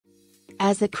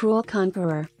As a cruel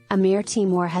conqueror, Emir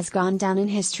Timur has gone down in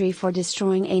history for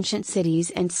destroying ancient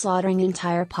cities and slaughtering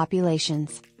entire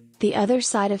populations. The other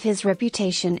side of his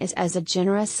reputation is as a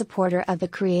generous supporter of the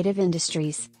creative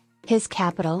industries. His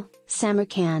capital,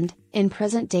 Samarkand, in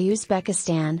present-day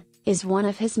Uzbekistan, is one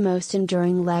of his most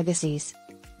enduring legacies.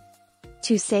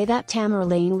 To say that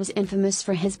Tamerlane was infamous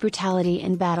for his brutality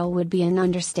in battle would be an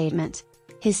understatement.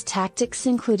 His tactics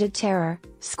included terror,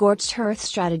 scorched earth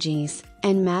strategies,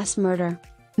 and mass murder.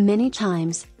 Many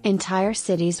times, entire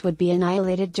cities would be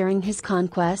annihilated during his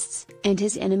conquests, and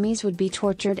his enemies would be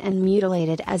tortured and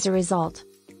mutilated as a result.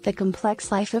 The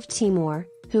complex life of Timur,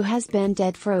 who has been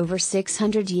dead for over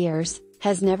 600 years,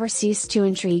 has never ceased to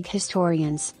intrigue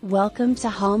historians. Welcome to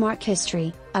Hallmark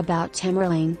History, about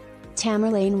Tamerlane.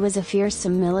 Tamerlane was a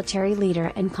fearsome military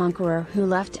leader and conqueror who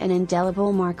left an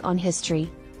indelible mark on history.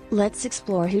 Let's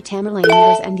explore who Tamerlane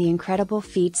was and the incredible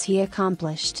feats he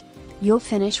accomplished. You'll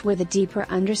finish with a deeper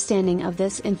understanding of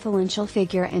this influential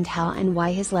figure and how and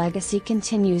why his legacy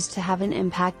continues to have an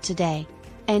impact today.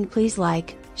 And please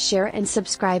like, share and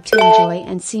subscribe to enjoy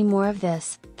and see more of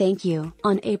this, thank you.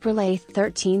 On April 8,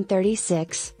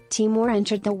 1336, Timur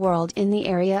entered the world in the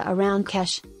area around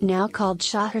Kesh, now called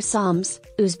Shahrsams,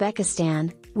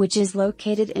 Uzbekistan, which is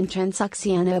located in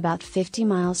Transoxiana about 50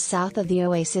 miles south of the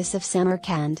oasis of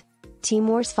Samarkand.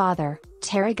 Timur's father,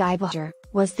 Tamerlane,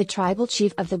 was the tribal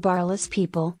chief of the Barlas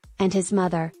people, and his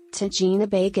mother, Tajina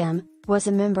Begum, was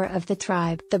a member of the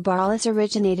tribe. The Barlas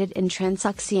originated in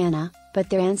Transoxiana, but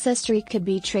their ancestry could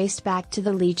be traced back to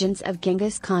the legions of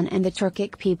Genghis Khan and the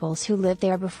Turkic peoples who lived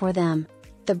there before them.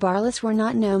 The Barlas were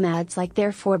not nomads like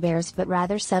their forebears but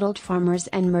rather settled farmers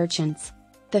and merchants.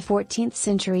 The 14th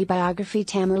century biography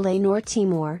Tamerlane or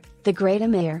Timur, the Great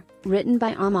Emir, written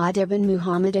by Ahmad ibn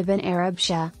Muhammad ibn Arab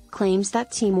Shah, claims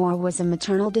that Timur was a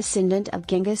maternal descendant of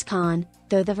Genghis Khan,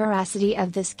 though the veracity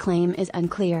of this claim is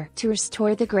unclear. To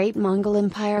restore the great Mongol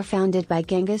Empire founded by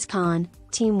Genghis Khan,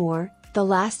 Timur, the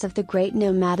last of the great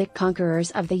nomadic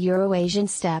conquerors of the Eurasian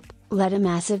steppe, led a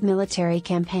massive military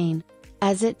campaign.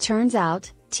 As it turns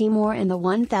out, Timur and the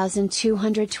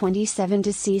 1227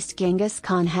 deceased Genghis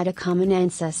Khan had a common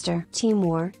ancestor.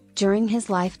 Timur, during his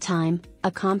lifetime,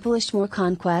 accomplished more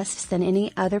conquests than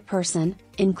any other person,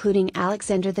 including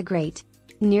Alexander the Great.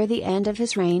 Near the end of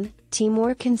his reign,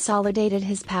 Timur consolidated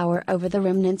his power over the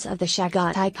remnants of the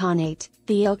Chagatai Khanate,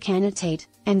 the Ilkhanatate,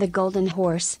 and the Golden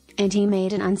Horse, and he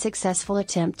made an unsuccessful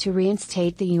attempt to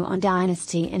reinstate the Yuan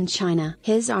dynasty in China.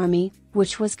 His army,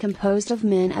 which was composed of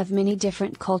men of many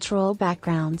different cultural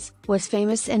backgrounds, was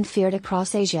famous and feared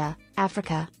across Asia,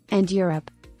 Africa, and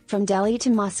Europe. From Delhi to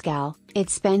Moscow, it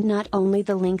spanned not only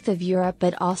the length of Europe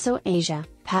but also Asia,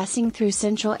 passing through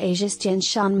Central Asia's Tian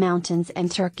Shan Mountains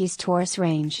and Turkey's Taurus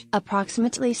Range.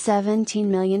 Approximately 17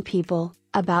 million people,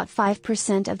 about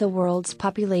 5% of the world's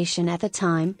population at the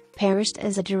time, perished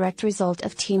as a direct result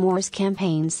of Timur's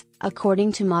campaigns,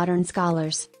 according to modern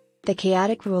scholars. The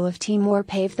chaotic rule of Timur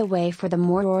paved the way for the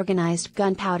more organized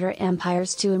gunpowder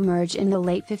empires to emerge in the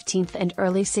late 15th and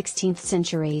early 16th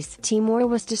centuries. Timur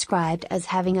was described as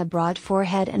having a broad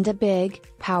forehead and a big,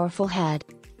 powerful head.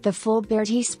 The full beard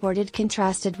he sported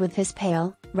contrasted with his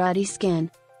pale, ruddy skin.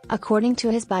 According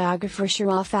to his biographer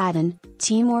Sharaf Adan,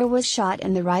 Timur was shot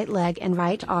in the right leg and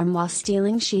right arm while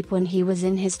stealing sheep when he was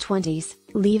in his 20s,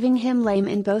 leaving him lame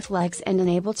in both legs and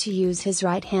unable to use his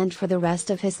right hand for the rest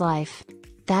of his life.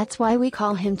 That's why we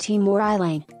call him Timur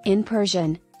Ilan, in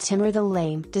Persian, Timur the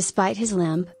Lame. Despite his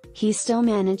limp, he still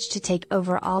managed to take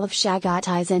over all of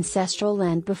Chagatai's ancestral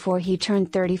land before he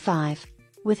turned 35.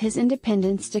 With his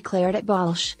independence declared at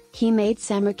Balkh, he made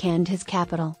Samarkand his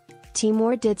capital.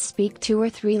 Timur did speak 2 or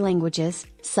 3 languages,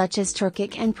 such as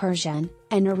Turkic and Persian,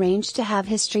 and arranged to have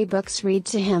history books read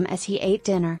to him as he ate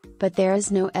dinner, but there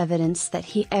is no evidence that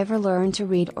he ever learned to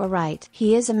read or write.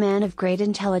 He is a man of great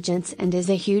intelligence and is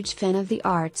a huge fan of the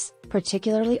arts,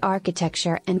 particularly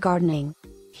architecture and gardening.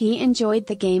 He enjoyed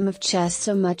the game of chess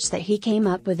so much that he came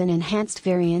up with an enhanced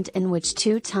variant in which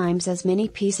 2 times as many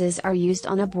pieces are used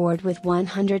on a board with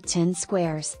 110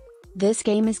 squares. This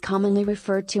game is commonly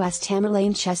referred to as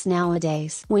Tamerlane chess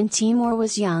nowadays. When Timur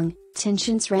was young,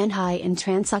 tensions ran high in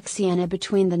Transoxiana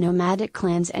between the nomadic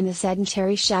clans and the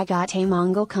sedentary Chagatai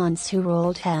Mongol Khans who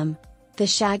ruled him. The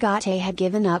Chagatai had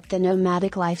given up the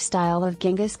nomadic lifestyle of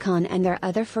Genghis Khan and their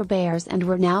other forebears and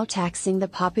were now taxing the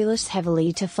populace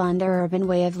heavily to fund their urban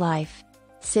way of life.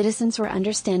 Citizens were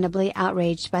understandably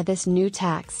outraged by this new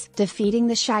tax. Defeating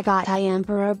the Chagatai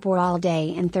Emperor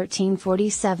Boralday in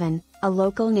 1347, a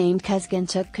local named Kuzgun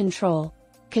took control.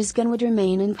 Kuzgun would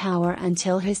remain in power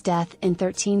until his death in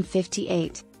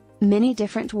 1358. Many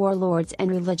different warlords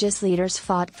and religious leaders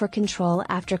fought for control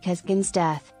after Kuzgun's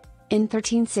death. In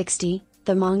 1360,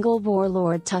 the Mongol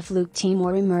warlord Tufluk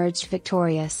Timur emerged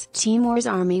victorious. Timur's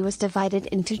army was divided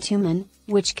into two men,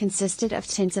 which consisted of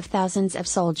tens of thousands of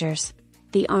soldiers.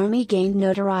 The army gained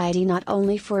notoriety not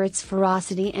only for its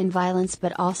ferocity and violence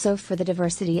but also for the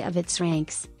diversity of its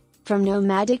ranks. From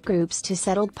nomadic groups to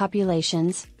settled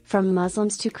populations, from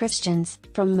Muslims to Christians,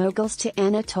 from Mughals to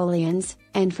Anatolians,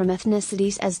 and from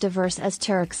ethnicities as diverse as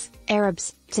Turks,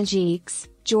 Arabs, Tajiks,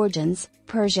 Georgians,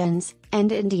 Persians,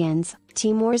 and Indians,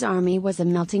 Timur's army was a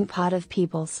melting pot of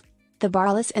peoples. The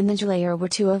Barlas and the Jalayir were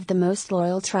two of the most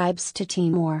loyal tribes to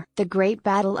Timur. The Great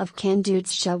Battle of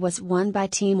Kandutsha was won by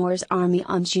Timur's army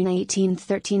on June 18,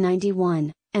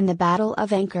 1391, and the Battle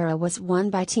of Ankara was won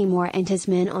by Timur and his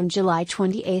men on July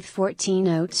 28,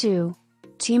 1402.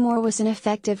 Timur was an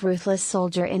effective ruthless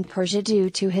soldier in Persia due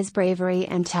to his bravery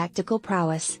and tactical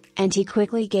prowess, and he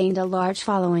quickly gained a large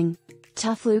following.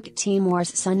 Tufluk Timur's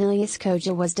son Ilyas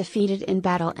Khoja was defeated in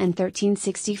battle in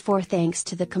 1364 thanks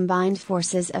to the combined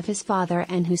forces of his father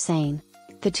and Husayn.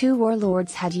 The two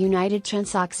warlords had united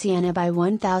Transoxiana by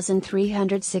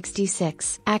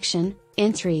 1366. Action,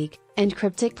 intrigue, and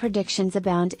cryptic predictions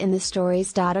abound in the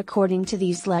stories. According to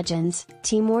these legends,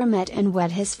 Timur met and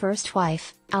wed his first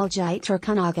wife, Aljit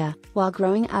Turkanaga, while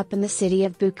growing up in the city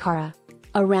of Bukhara.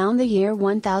 Around the year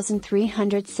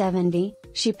 1370,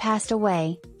 she passed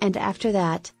away, and after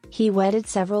that, he wedded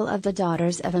several of the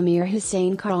daughters of Emir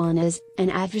Hussein Karahanaz, an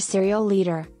adversarial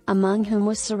leader, among whom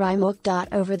was Sarai Mulk.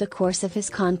 Over the course of his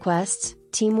conquests,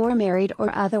 Timur married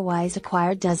or otherwise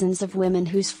acquired dozens of women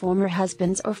whose former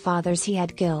husbands or fathers he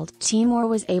had killed. Timur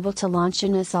was able to launch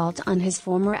an assault on his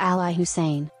former ally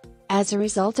Husayn. As a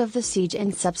result of the siege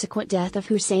and subsequent death of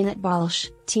Husayn at Balkh,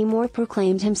 Timur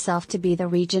proclaimed himself to be the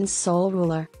region's sole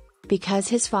ruler. Because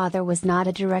his father was not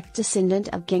a direct descendant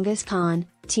of Genghis Khan,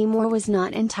 Timur was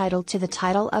not entitled to the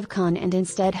title of Khan and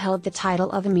instead held the title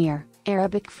of Emir,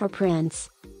 Arabic for prince.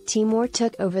 Timur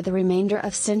took over the remainder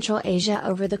of Central Asia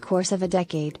over the course of a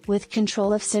decade. With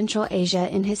control of Central Asia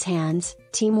in his hands,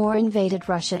 Timur invaded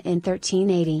Russia in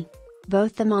 1380.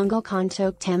 Both the Mongol Khan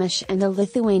Tokhtamysh and the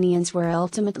Lithuanians were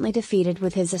ultimately defeated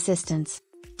with his assistance.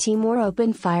 Timur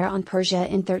opened fire on Persia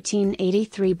in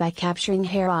 1383 by capturing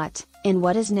Herat, in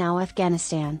what is now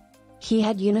Afghanistan. He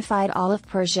had unified all of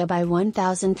Persia by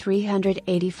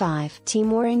 1385.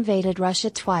 Timur invaded Russia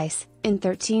twice, in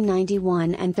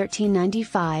 1391 and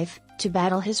 1395, to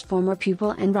battle his former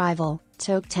pupil and rival,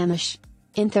 Tokhtamysh.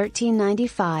 In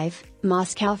 1395,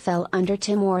 Moscow fell under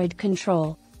Timurid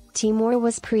control. Timur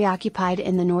was preoccupied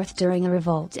in the north during a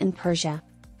revolt in Persia.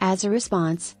 As a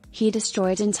response, he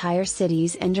destroyed entire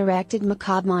cities and erected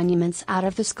macabre monuments out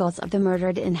of the skulls of the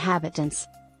murdered inhabitants.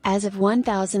 As of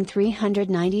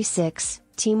 1396,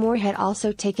 Timur had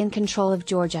also taken control of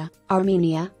Georgia,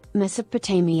 Armenia,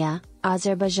 Mesopotamia,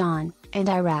 Azerbaijan, and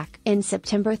Iraq. In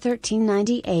September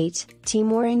 1398,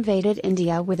 Timur invaded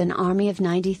India with an army of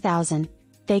 90,000.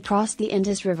 They crossed the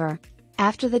Indus River.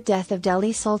 After the death of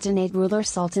Delhi Sultanate ruler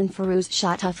Sultan Firuz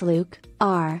Shah Tufluk,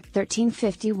 r.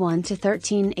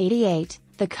 1351–1388,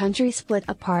 the country split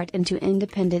apart into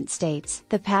independent states.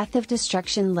 The path of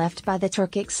destruction left by the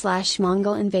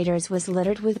Turkic/Mongol invaders was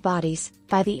littered with bodies.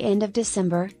 By the end of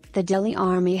December, the Delhi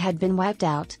army had been wiped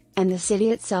out, and the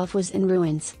city itself was in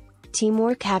ruins.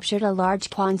 Timur captured a large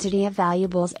quantity of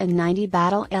valuables and 90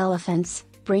 battle elephants,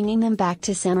 bringing them back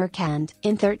to Samarkand.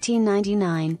 In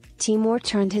 1399, Timur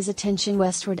turned his attention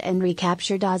westward and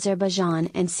recaptured Azerbaijan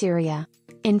and Syria.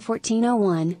 In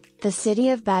 1401, the city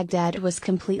of Baghdad was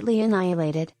completely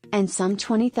annihilated, and some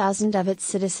 20,000 of its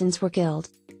citizens were killed.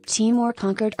 Timur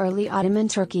conquered early Ottoman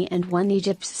Turkey and won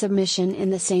Egypt's submission in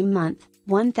the same month,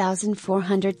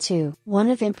 1402.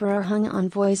 One of Emperor Hung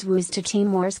envoy's woos to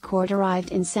Timur's court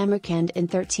arrived in Samarkand in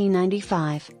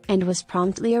 1395, and was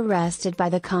promptly arrested by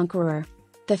the Conqueror.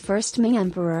 The first Ming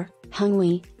emperor,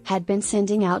 Hungui, had been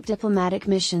sending out diplomatic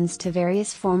missions to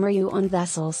various former Yuan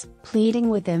vessels, pleading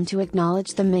with them to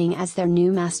acknowledge the Ming as their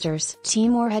new masters.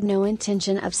 Timur had no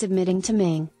intention of submitting to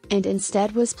Ming, and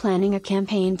instead was planning a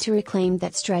campaign to reclaim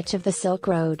that stretch of the Silk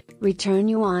Road, return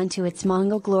Yuan to its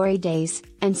Mongol glory days,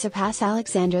 and surpass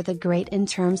Alexander the Great in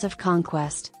terms of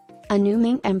conquest. A new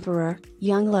Ming emperor,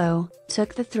 Yongle,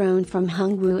 took the throne from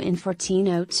Hungwu in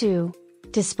 1402.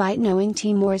 Despite knowing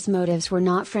Timur's motives were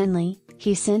not friendly,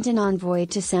 he sent an envoy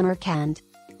to Samarkand.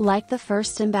 Like the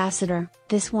first ambassador,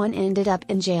 this one ended up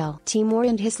in jail. Timur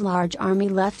and his large army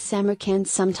left Samarkand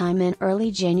sometime in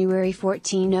early January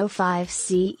 1405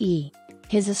 CE.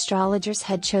 His astrologers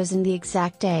had chosen the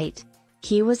exact date.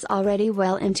 He was already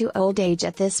well into old age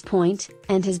at this point,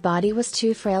 and his body was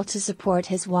too frail to support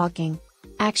his walking.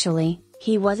 Actually,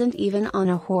 he wasn't even on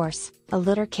a horse, a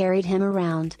litter carried him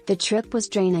around. The trip was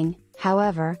draining,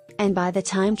 However, and by the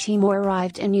time Timur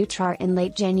arrived in Uttar in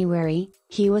late January,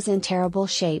 he was in terrible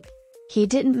shape. He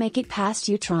didn't make it past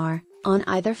Uttar. On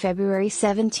either February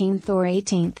 17 or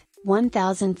 18,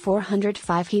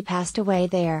 1405 he passed away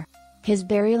there. His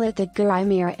burial at the Gur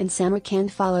Mira in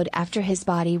Samarkand followed after his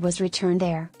body was returned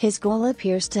there. His goal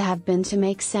appears to have been to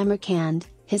make Samarkand,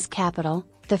 his capital,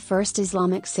 the first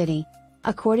Islamic city.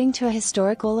 According to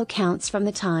historical accounts from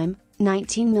the time,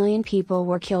 19 million people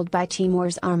were killed by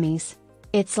Timur's armies.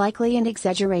 It's likely an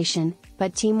exaggeration,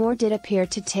 but Timur did appear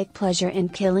to take pleasure in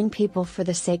killing people for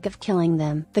the sake of killing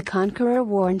them. The Conqueror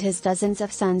warned his dozens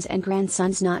of sons and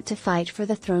grandsons not to fight for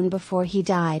the throne before he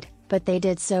died, but they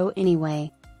did so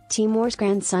anyway. Timur's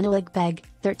grandson Oleg Beg,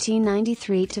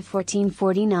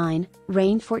 1393–1449,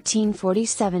 reigned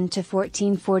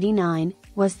 1447–1449,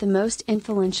 was the most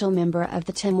influential member of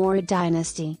the Timurid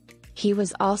dynasty. He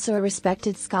was also a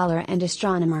respected scholar and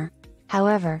astronomer.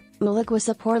 However, Oleg was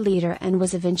a poor leader and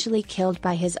was eventually killed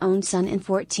by his own son in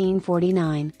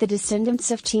 1449. The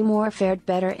descendants of Timur fared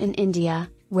better in India,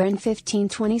 where in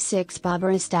 1526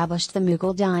 Babur established the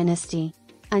Mughal dynasty.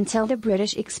 Until the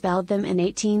British expelled them in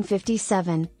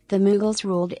 1857, the Mughals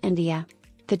ruled India.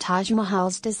 The Taj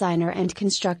Mahal's designer and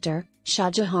constructor,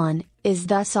 Shah Jahan, is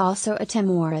thus also a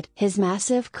Timurid. His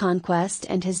massive conquest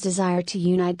and his desire to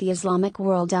unite the Islamic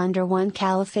world under one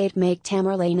caliphate make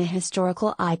Tamerlane a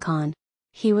historical icon.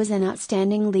 He was an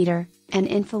outstanding leader, an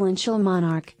influential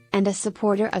monarch, and a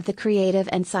supporter of the creative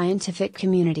and scientific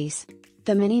communities.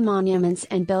 The many monuments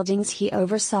and buildings he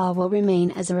oversaw will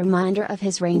remain as a reminder of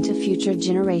his reign to future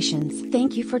generations.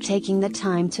 Thank you for taking the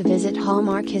time to visit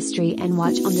Hallmark History and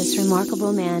watch on this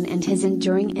remarkable man and his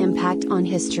enduring impact on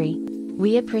history.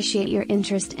 We appreciate your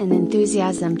interest and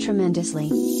enthusiasm tremendously.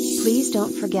 Please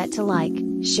don't forget to like,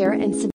 share and subscribe.